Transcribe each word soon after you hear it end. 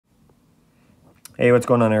Hey, what's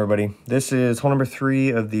going on, everybody? This is hole number 3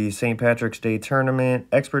 of the St. Patrick's Day Tournament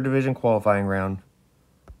Expert Division qualifying round.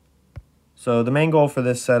 So the main goal for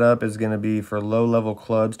this setup is going to be for low-level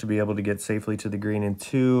clubs to be able to get safely to the green in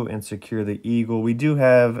 2 and secure the eagle. We do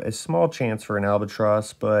have a small chance for an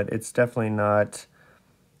albatross, but it's definitely not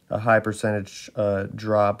a high percentage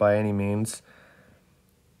drop by any means.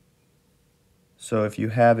 So if you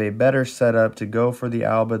have a better setup to go for the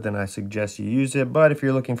alba, then I suggest you use it. But if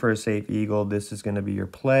you're looking for a safe eagle, this is going to be your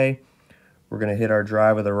play. We're going to hit our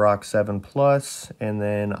drive with a Rock 7+, and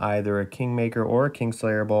then either a Kingmaker or a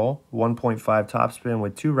Kingslayer ball, 1.5 topspin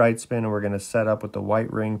with 2 right spin, and we're going to set up with the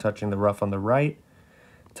white ring touching the rough on the right.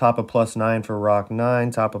 Top of +9 for Rock 9,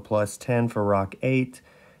 top of +10 for Rock 8,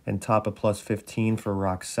 and top of +15 for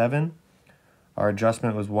Rock 7. Our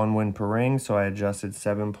adjustment was 1 win per ring, so I adjusted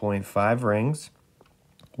 7.5 rings.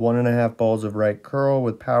 1.5 balls of right curl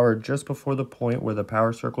with power just before the point where the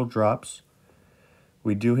power circle drops.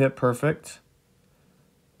 We do hit perfect.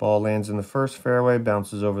 Ball lands in the first fairway,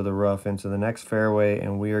 bounces over the rough into the next fairway,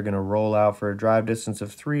 and we are going to roll out for a drive distance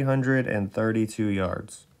of 332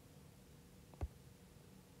 yards.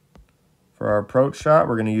 For our approach shot,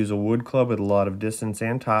 we're going to use a wood club with a lot of distance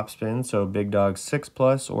and topspin, so Big Dog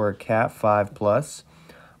 6+ or a Cat 5+.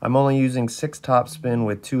 I'm only using 6 topspin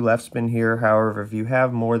with 2 left spin here. However, if you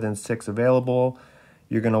have more than 6 available,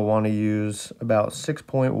 you're going to want to use about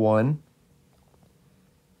 6.1.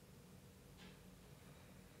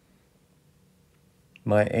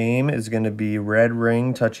 My aim is going to be red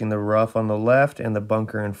ring touching the rough on the left and the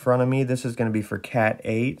bunker in front of me. This is going to be for Cat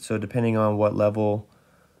 8, so depending on what level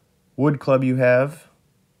wood club you have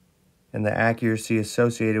and the accuracy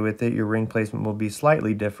associated with it, your ring placement will be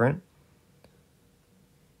slightly different.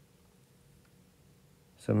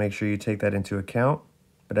 So make sure you take that into account.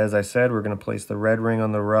 But as I said, we're going to place the red ring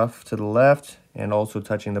on the rough to the left and also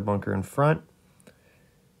touching the bunker in front.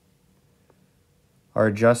 Our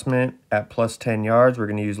adjustment at +10 yards, we're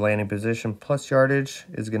going to use landing position plus yardage,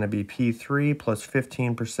 is going to be P3 plus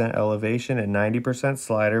 15% elevation at 90%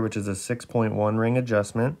 slider, which is a 6.1 ring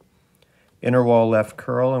adjustment. Inner wall left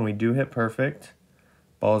curl, and we do hit perfect.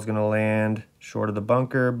 Ball is going to land short of the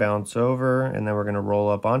bunker, bounce over, and then we're going to roll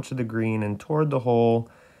up onto the green and toward the hole,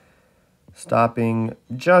 stopping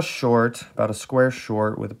just short, about a square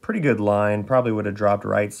short with a pretty good line. Probably would have dropped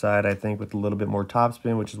right side, I think, with a little bit more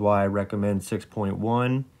topspin, which is why I recommend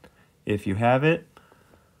 6.1 if you have it.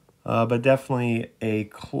 But definitely a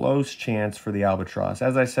close chance for the albatross.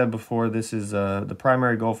 As I said before, this is the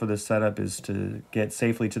primary goal for this setup is to get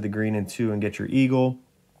safely to the green in 2 and get your eagle,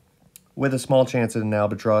 with a small chance at an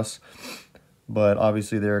albatross. But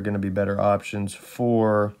obviously there are going to be better options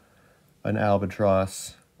for an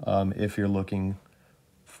albatross if you're looking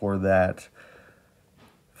for that.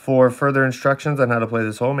 For further instructions on how to play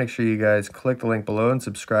this hole, make sure you guys click the link below and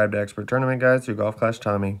subscribe to Expert Tournament Guides through Golf Clash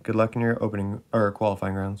Tommy. Good luck in your opening or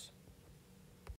qualifying rounds.